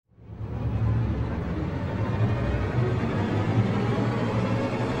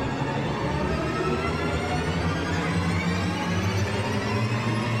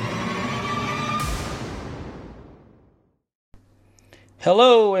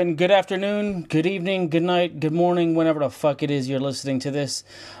Hello and good afternoon, good evening, good night, good morning, whenever the fuck it is you're listening to this.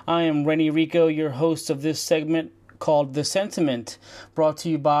 I am Rennie Rico, your host of this segment called The Sentiment, brought to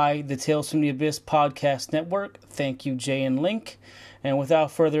you by the Tales from the Abyss podcast network. Thank you, Jay and Link. And without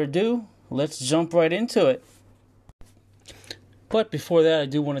further ado, let's jump right into it. But before that, I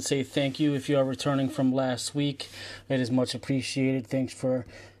do want to say thank you if you are returning from last week. It is much appreciated. Thanks for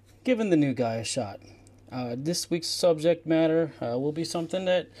giving the new guy a shot. This week's subject matter will be something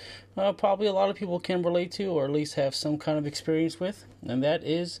that probably a lot of people can relate to, or at least have some kind of experience with, and that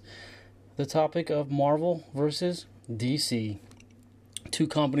is the topic of Marvel versus DC. Two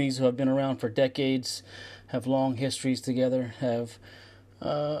companies who have been around for decades, have long histories together, have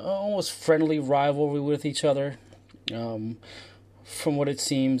almost friendly rivalry with each other. From what it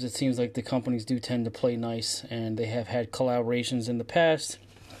seems like the companies do tend to play nice, and they have had collaborations in the past.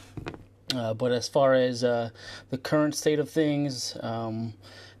 But as far as the current state of things,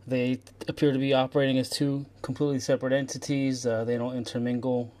 they appear to be operating as two completely separate entities. They don't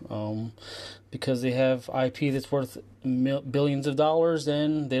intermingle because they have IP that's worth billions of dollars,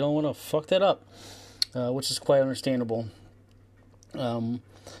 and they don't want to fuck that up, which is quite understandable.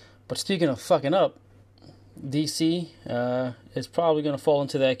 But speaking of fucking up, DC is probably going to fall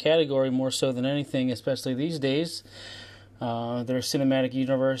into that category more so than anything, especially these days. Their cinematic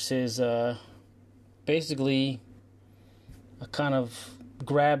universe is basically a kind of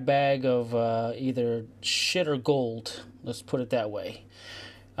grab bag of either shit or gold. Let's put it that way.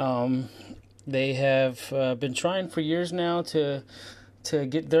 They have been trying for years now to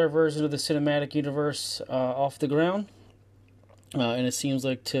get their version of the cinematic universe off the ground, and it seems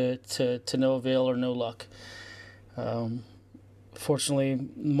like to no avail or no luck. Fortunately,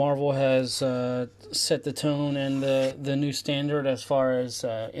 Marvel has set the tone and the new standard as far as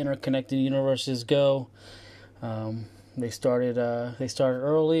interconnected universes go. They started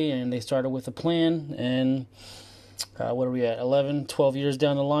early, and they started with a plan. And what are we at? 11, 12 years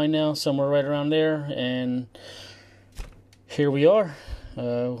down the line now, somewhere right around there. And here we are.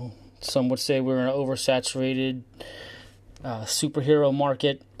 Some would say we're in an oversaturated superhero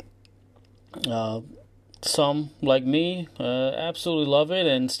market. Some, like me, absolutely love it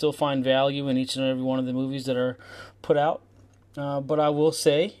and still find value in each and every one of the movies that are put out. But I will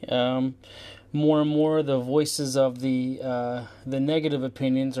say, more and more the voices of the negative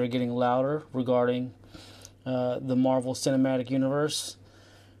opinions are getting louder regarding the Marvel Cinematic Universe.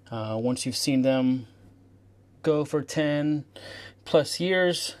 Once you've seen them go for 10 plus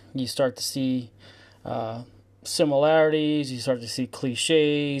years, you start to see similarities, you start to see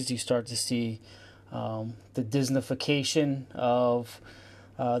cliches, you start to see the Disneyfication of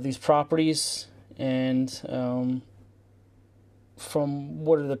these properties, and from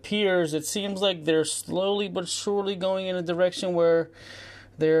what it appears, it seems like they're slowly but surely going in a direction where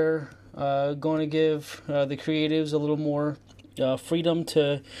they're going to give the creatives a little more freedom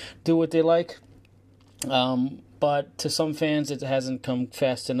to do what they like. But to some fans, it hasn't come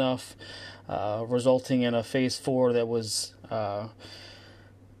fast enough, resulting in a Phase 4 that was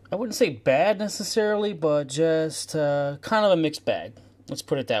I wouldn't say bad necessarily, but just kind of a mixed bag. Let's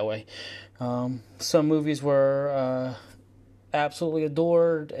put it that way. Some movies were absolutely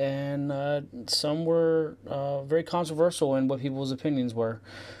adored, and some were very controversial in what people's opinions were.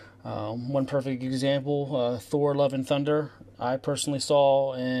 One perfect example, Thor: Love and Thunder, I personally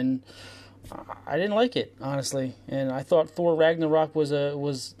saw, and I didn't like it, honestly. And I thought Thor Ragnarok was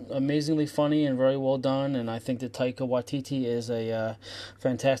amazingly funny and very well done. And I think that Taika Waititi is a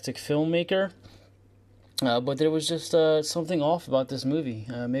fantastic filmmaker. But there was just something off about this movie.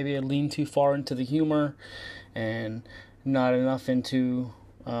 Maybe it leaned too far into the humor and not enough into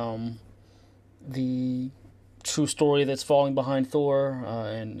the true story that's falling behind Thor,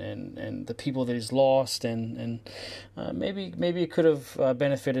 and the people that he's lost, and maybe it could have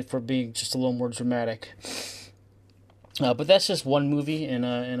benefited for being just a little more dramatic. But that's just one movie in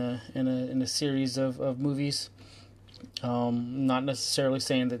a series of movies. Not necessarily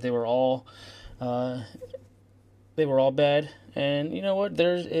saying that they were all bad. And you know what?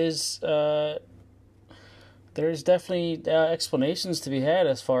 There's definitely explanations to be had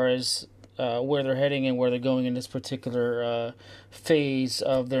as far as where they're heading and where they're going in this particular phase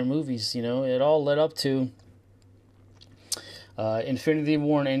of their movies. You know, it all led up to Infinity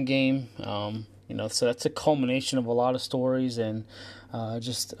War and Endgame. So that's a culmination of a lot of stories, and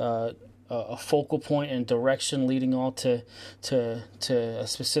just a focal point and direction leading all to a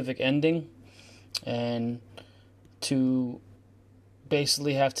specific ending, and to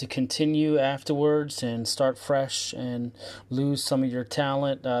basically have to continue afterwards and start fresh and lose some of your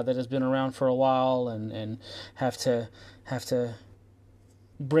talent that has been around for a while, and have to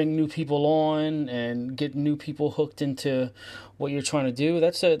bring new people on and get new people hooked into what you're trying to do,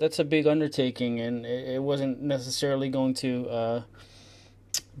 that's a big undertaking, and it wasn't necessarily going to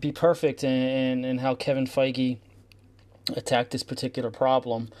be perfect in how Kevin Feige attacked this particular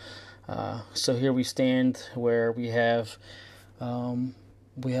problem. So here we stand, where we have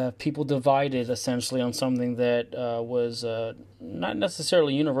people divided essentially on something that was not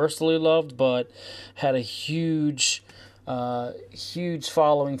necessarily universally loved, but had a huge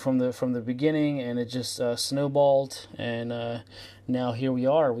following from the beginning, and it just snowballed. And now here we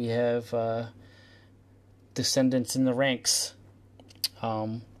are. We have descendants in the ranks.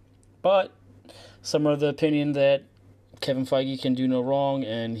 But some are of the opinion that Kevin Feige can do no wrong,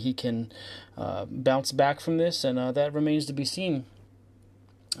 and he can bounce back from this, and that remains to be seen.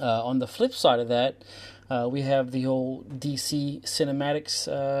 On the flip side of that, we have the whole DC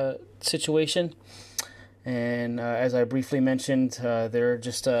Cinematics situation. And as I briefly mentioned, they're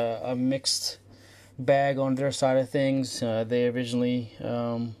just a mixed bag on their side of things. They originally,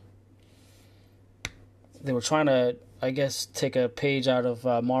 they were trying to, I guess, take a page out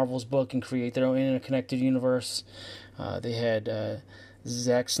of Marvel's book and create their own interconnected universe. They had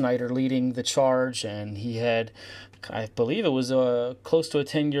Zack Snyder leading the charge, and he had, I believe it was close to a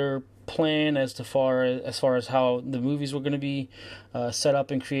 10-year plan as far as how the movies were going to be set up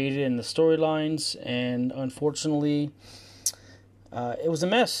and created, and the storylines. And unfortunately, it was a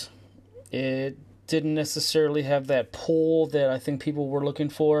mess. It didn't necessarily have that pull that I think people were looking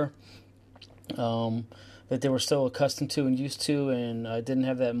for, that they were so accustomed to and used to, and didn't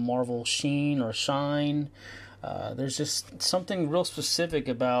have that Marvel sheen or shine. There's just something real specific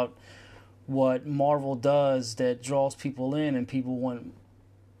about what Marvel does that draws people in and people want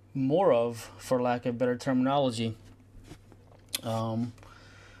more of, for lack of better terminology. Yeah,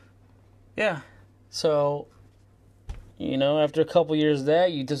 so after a couple years of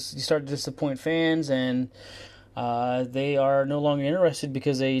that, you start to disappoint fans, and they are no longer interested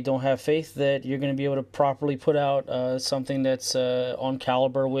because they don't have faith that you're going to be able to properly put out something that's on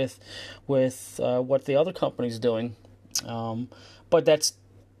caliber with what the other company's doing. But that's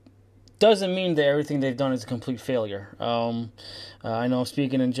doesn't mean that everything they've done is a complete failure. I know I'm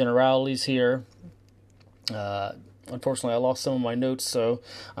speaking in generalities here. Unfortunately, I lost some of my notes, so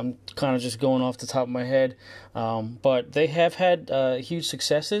I'm kind of just going off the top of my head. But they have had huge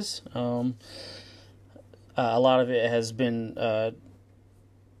successes. A lot of it has been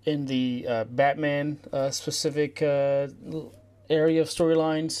in the Batman specific area of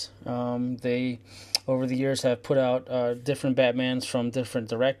storylines. They, over the years, have put out different Batmans from different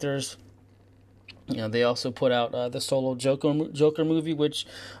directors. They also put out the solo Joker movie, which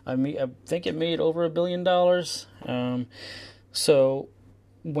I think it made over $1 billion. So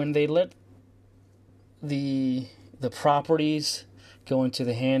when they let the properties go into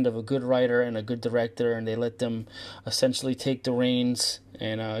the hand of a good writer and a good director, and they let them essentially take the reins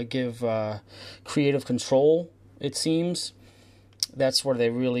and give creative control, it seems, that's where they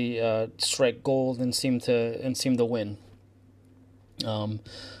really strike gold and seem to win.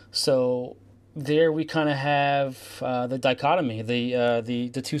 So there we kind of have the dichotomy,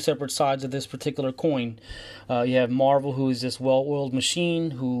 the two separate sides of this particular coin. You have Marvel, who is this well-oiled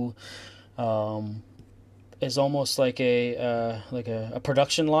machine who is almost like a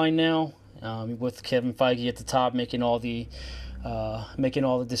production line now, with Kevin Feige at the top making all the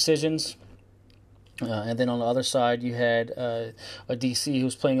decisions. And then on the other side, you had a DC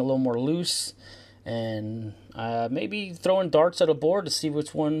who's playing a little more loose, and maybe throwing darts at a board to see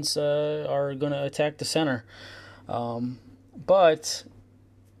which ones are going to attack the center. But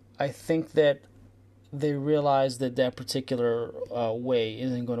I think that they realize that particular way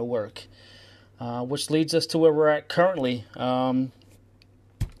isn't going to work, which leads us to where we're at currently.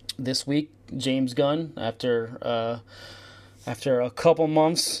 This week, James Gunn, after a couple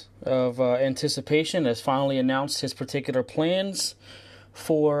months of anticipation, has finally announced his particular plans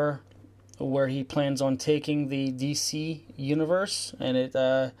for where he plans on taking the DC universe, and it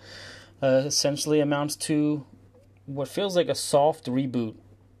essentially amounts to what feels like a soft reboot.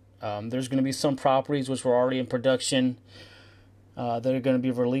 There's going to be some properties which were already in production that are going to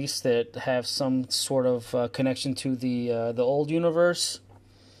be released that have some sort of connection to the old universe.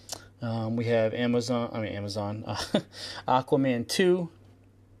 We have Aquaman 2.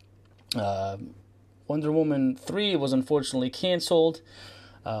 Wonder Woman 3 was unfortunately canceled.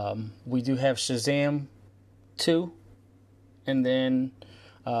 We do have Shazam 2. And then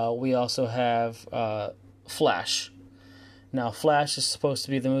we also have Flash. Now, Flash is supposed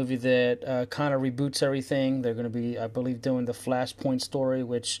to be the movie that kind of reboots everything. They're going to be, I believe, doing the Flashpoint story,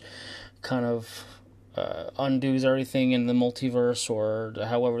 which kind of undoes everything in the multiverse, or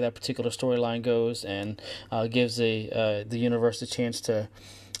however that particular storyline goes, and gives the universe a chance to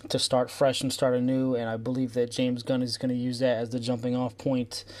start fresh and start anew. And I believe that James Gunn is going to use that as the jumping off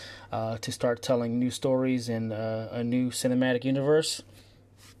point to start telling new stories in a new cinematic universe.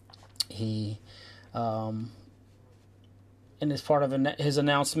 He, and as part of his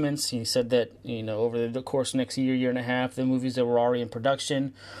announcements, he said that, over the course of the next year and a half, the movies that were already in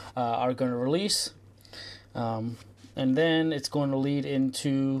production are going to release. And then it's going to lead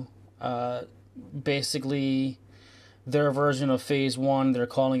into basically their version of Phase 1. They're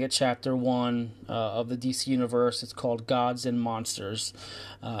calling it Chapter 1 of the DC Universe. It's called Gods and Monsters.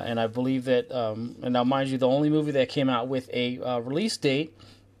 And I believe that, and now mind you, the only movie that came out with a release date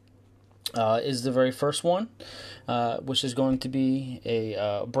is the very first one, which is going to be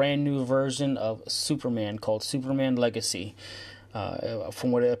a brand new version of Superman called Superman Legacy.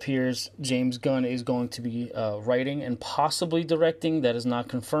 From what it appears, James Gunn is going to be writing and possibly directing. That is not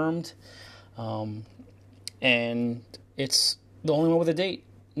confirmed. And it's the only one with a date.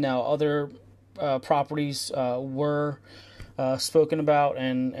 Now, other properties were spoken about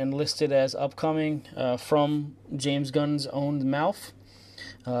and listed as upcoming from James Gunn's own mouth.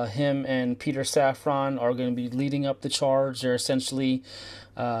 Him and Peter Safran are going to be leading up the charge. They're essentially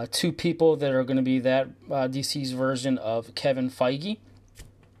two people that are going to be that DC's version of Kevin Feige.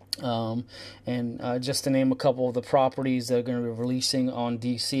 And just to name a couple of the properties that are going to be releasing on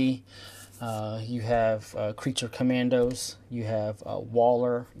DC, you have Creature Commandos, you have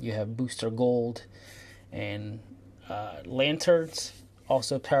Waller, you have Booster Gold, and Lanterns,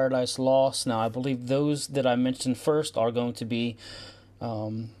 also Paradise Lost. Now, I believe those that I mentioned first are going to be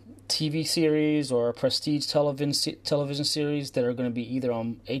TV series or prestige television series that are going to be either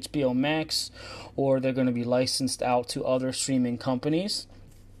on HBO Max or they're going to be licensed out to other streaming companies.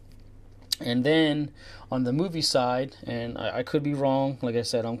 And then on the movie side, and I could be wrong, like I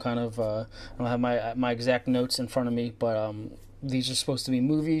said, I'm kind of I don't have my exact notes in front of me, but these are supposed to be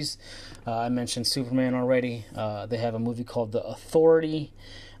movies. I mentioned Superman already. They have a movie called The Authority.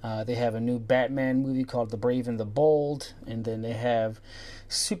 They have a new Batman movie called The Brave and the Bold, and then they have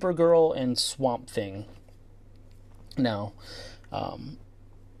Supergirl and Swamp Thing. Now,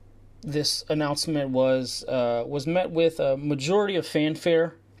 this announcement was met with a majority of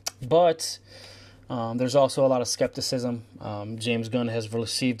fanfare, but there's also a lot of skepticism. James Gunn has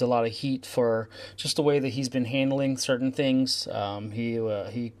received a lot of heat for just the way that he's been handling certain things.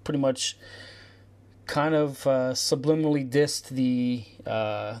 He pretty much kind of subliminally dissed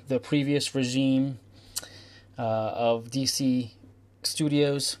the previous regime of DC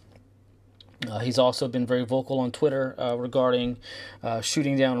Studios. He's also been very vocal on Twitter regarding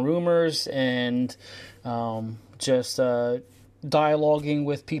shooting down rumors and just dialoguing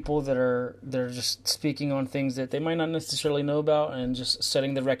with people that are just speaking on things that they might not necessarily know about and just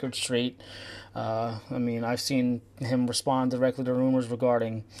setting the record straight. I mean, I've seen him respond directly to rumors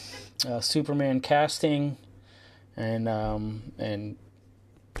regarding Superman casting and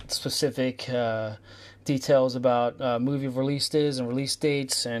specific details about movie releases and release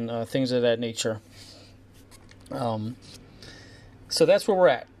dates and things of that nature. So that's where we're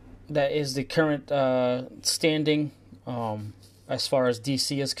at. That is the current standing as far as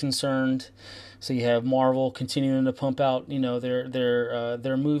DC is concerned. So you have Marvel continuing to pump out,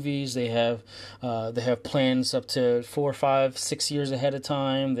 their movies. They have plans up to 4, 5, 6 years ahead of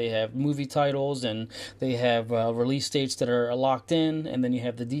time. They have movie titles and they have release dates that are locked in. And then you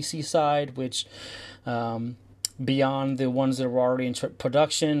have the DC side, which beyond the ones that were already in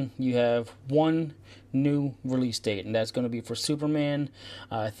production, you have one new release date, and that's going to be for Superman.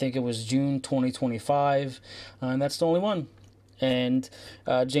 I think it was June 2025, and that's the only one. And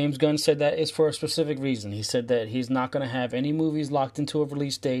James Gunn said that is for a specific reason. He said that he's not going to have any movies locked into a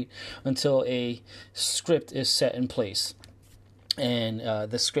release date until a script is set in place. And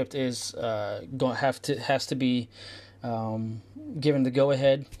the script is has to be given the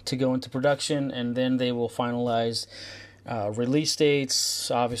go-ahead to go into production, and then they will finalize release dates,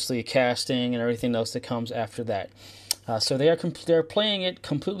 obviously casting, and everything else that comes after that. So they're playing it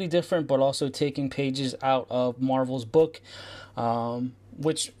completely different, but also taking pages out of Marvel's book,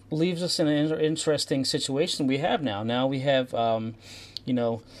 which leaves us in an interesting situation we have now. Now we have,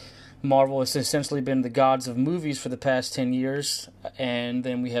 Marvel has essentially been the gods of movies for the past 10 years, and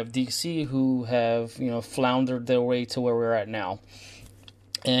then we have DC who have, floundered their way to where we're at now.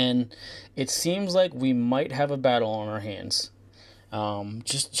 And it seems like we might have a battle on our hands.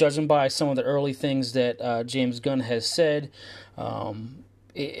 Just judging by some of the early things that James Gunn has said,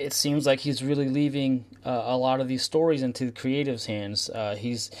 it seems like he's really leaving a lot of these stories into the creatives' hands.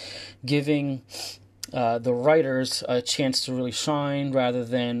 He's giving the writers a chance to really shine rather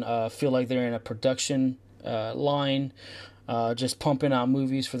than feel like they're in a production line, just pumping out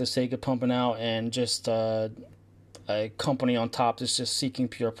movies for the sake of pumping out, and just a company on top that's just seeking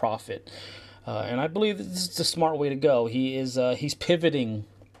pure profit. And I believe this is the smart way to go. He's pivoting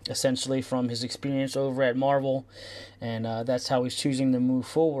essentially from his experience over at Marvel, and that's how he's choosing to move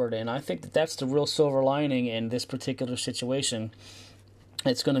forward. And I think that that's the real silver lining in this particular situation.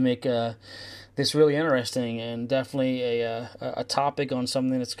 It's going to make this really interesting, and definitely a topic on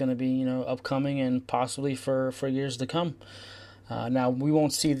something that's going to be upcoming and possibly for years to come. Now we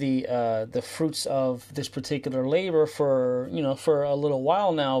won't see the fruits of this particular labor for a little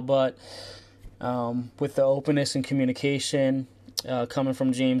while now, but with the openness and communication coming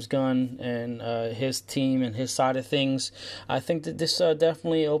from James Gunn and his team and his side of things, I think that this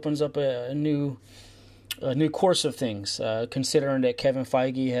definitely opens up a new course of things. Considering that Kevin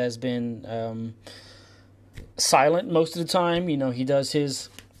Feige has been silent most of the time, he does his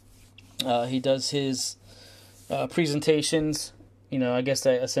presentations. I guess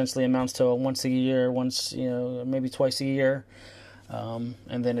that essentially amounts to once a year, maybe twice a year.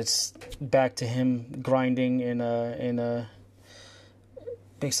 And then it's back to him grinding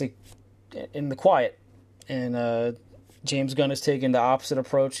basically in the quiet. And James Gunn is taking the opposite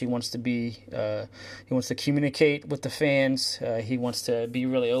approach. He wants to communicate with the fans. He wants to be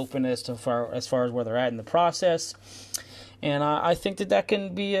really open as far as where they're at in the process. And I think that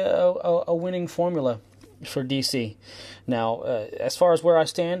can be a winning formula for DC. Now, as far as where I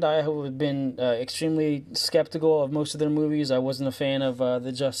stand, I have been extremely skeptical of most of their movies. I wasn't a fan of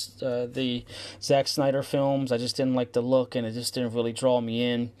the Zack Snyder films. I just didn't like the look, and it just didn't really draw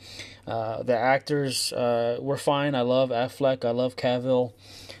me in. The actors were fine. I love Affleck. I love Cavill.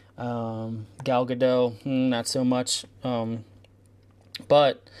 Gal Gadot, not so much.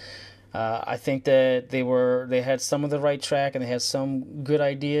 But I think that they had some of the right track and they had some good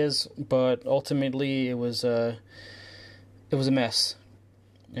ideas, but ultimately it was a mess,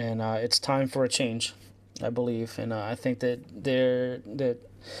 and it's time for a change, I believe, and I think that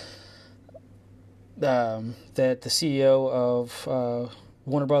that the CEO of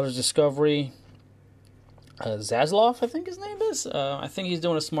Warner Brothers Discovery, Zaslav, I think his name is. I think he's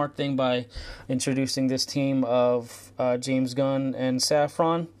doing a smart thing by introducing this team of James Gunn and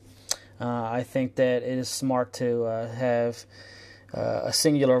Safran. I think that it is smart to have a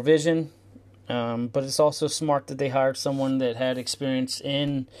singular vision, but it's also smart that they hired someone that had experience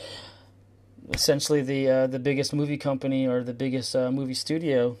in essentially the biggest movie company or the biggest movie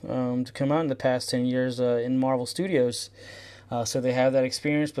studio to come out in the past 10 years in Marvel Studios. So they have that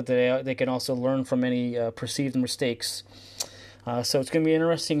experience, but they can also learn from any perceived mistakes. So it's going to be an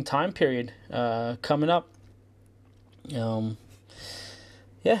interesting time period coming up.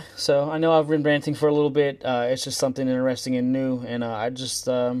 Yeah, so I know I've been ranting for a little bit. It's just something interesting and new, and I just,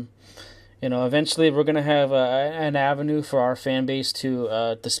 eventually we're gonna have an avenue for our fan base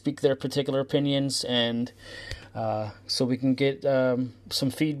to speak their particular opinions, and so we can get some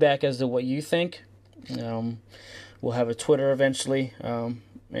feedback as to what you think. We'll have a Twitter eventually,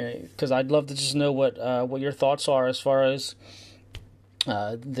 because I'd love to just know what your thoughts are as far as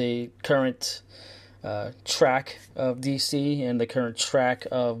the current track of DC and the current track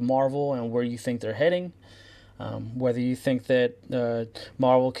of Marvel and where you think they're heading. Whether you think that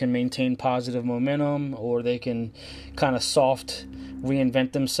Marvel can maintain positive momentum or they can kind of soft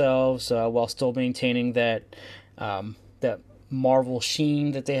reinvent themselves while still maintaining that Marvel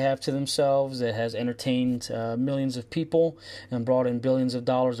sheen that they have to themselves that has entertained millions of people and brought in billions of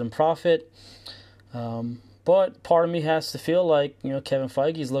dollars in profit. But part of me has to feel like, Kevin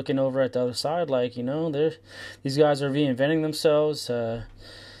Feige's looking over at the other side, like, these guys are reinventing themselves.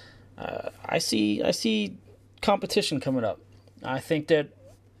 I see competition coming up. I think that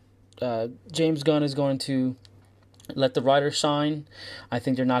James Gunn is going to let the writers shine. I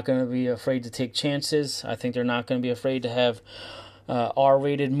think they're not going to be afraid to take chances. I think they're not going to be afraid to have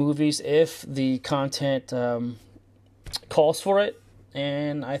R-rated movies if the content calls for it.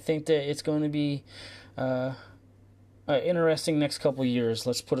 And I think that it's going to be interesting next couple of years.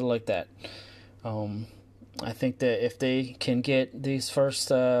 Let's put it like that. I think that if they can get these first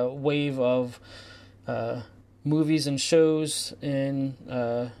wave of movies and shows in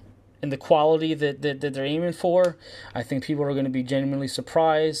the quality that they're aiming for, I think people are going to be genuinely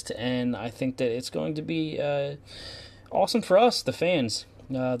surprised, and I think that it's going to be awesome for us, the fans,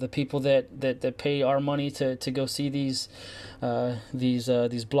 the people that pay our money to go see these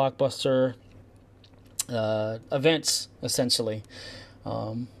blockbuster events, essentially.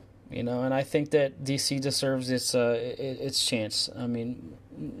 And I think that DC deserves its chance. I mean,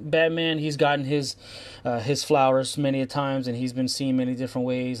 Batman, he's gotten his flowers many a times, and he's been seen many different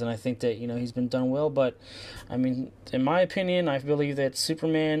ways, and I think that he's been done well. But I mean, in my opinion, I believe that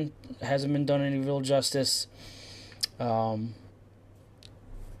Superman hasn't been done any real justice.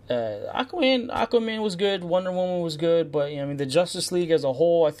 Aquaman was good. Wonder Woman was good, but I mean, the Justice League as a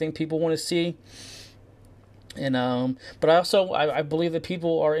whole, I think people want to see. And but I believe that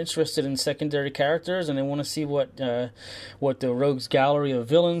people are interested in secondary characters, and they want to see what the rogues gallery of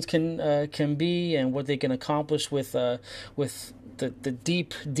villains can be, and what they can accomplish with the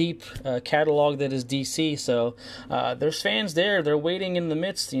deep catalog that is DC. So there's fans there. They're waiting in the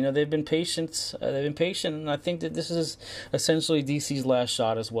midst. They've been patient. And I think that this is essentially DC's last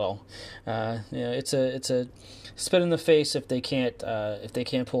shot as well. It's a spit in the face if they can't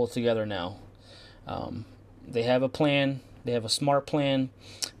pull it together now. They have a plan. They have a smart plan.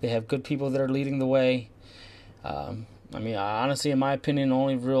 They have good people that are leading the way. I mean, honestly, in my opinion, the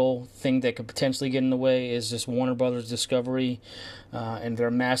only real thing that could potentially get in the way is just Warner Brothers Discovery and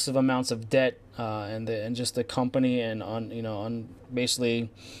their massive amounts of debt and just the company and on basically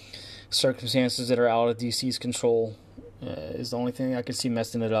circumstances that are out of DC's control is the only thing I can see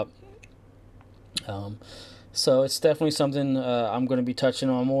messing it up. So it's definitely something I'm going to be touching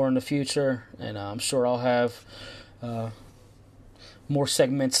on more in the future, and I'm sure I'll have more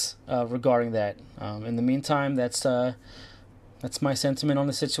segments regarding that. In the meantime, that's my sentiment on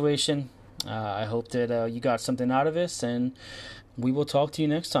the situation. I hope that you got something out of this, and we will talk to you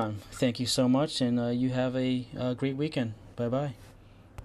next time. Thank you so much, and you have a great weekend. Bye-bye.